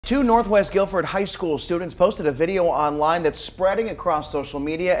Two Northwest Guilford High School students posted a video online that's spreading across social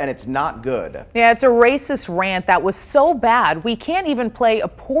media, and it's not good. Yeah, it's a racist rant that was so bad we can't even play a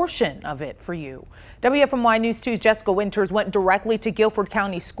portion of it for you. WFMY News 2's Jessica Winters went directly to Guilford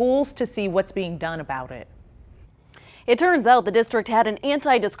County Schools to see what's being done about it. It turns out the district had an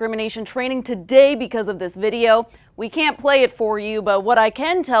anti-discrimination training today because of this video. We can't play it for you, but what I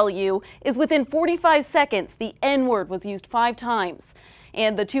can tell you is within 45 seconds, the N-word was used 5 times.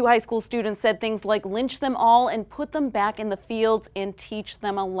 And the 2 high school students said things like lynch them all and put them back in the fields and teach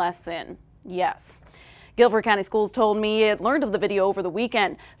them a lesson. Yes. Guilford County Schools told me it learned of the video over the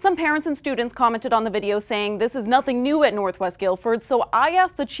weekend. Some parents and students commented on the video saying this is nothing new at Northwest Guilford, so I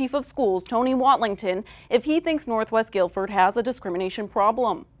asked the chief of schools, Tony Watlington, if he thinks Northwest Guilford has a discrimination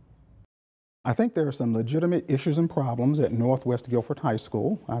problem. I think there are some legitimate issues and problems at Northwest Guilford High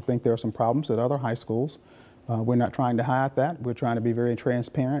School. I think there are some problems at other high schools. We're not trying to hide that. We're trying to be very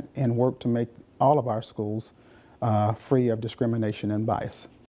transparent and work to make all of our schools free of discrimination and bias.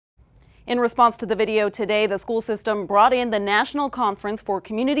 In response to the video today, the school system brought in the National Conference for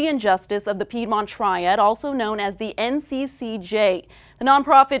Community and Justice of the Piedmont Triad, also known as the NCCJ. The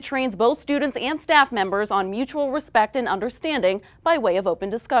nonprofit trains both students and staff members on mutual respect and understanding by way of open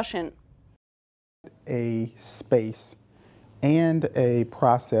discussion. A space and a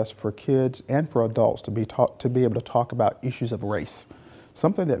process for kids and for adults to be able to talk about issues of race,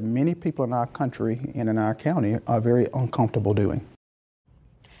 something that many people in our country and in our county are very uncomfortable doing.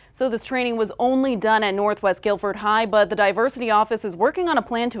 So this training was only done at Northwest Guilford High, but the Diversity Office is working on a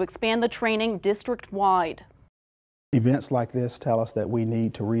plan to expand the training district-wide. Events like this tell us that we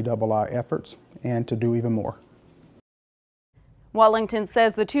need to redouble our efforts and to do even more. Watlington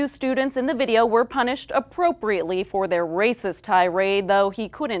says the 2 students in the video were punished appropriately for their racist tirade, though he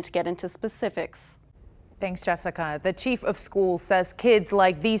couldn't get into specifics. Thanks, Jessica. The chief of schools says kids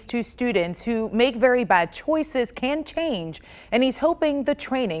like these 2 students who make very bad choices can change, and he's hoping the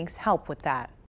trainings help with that.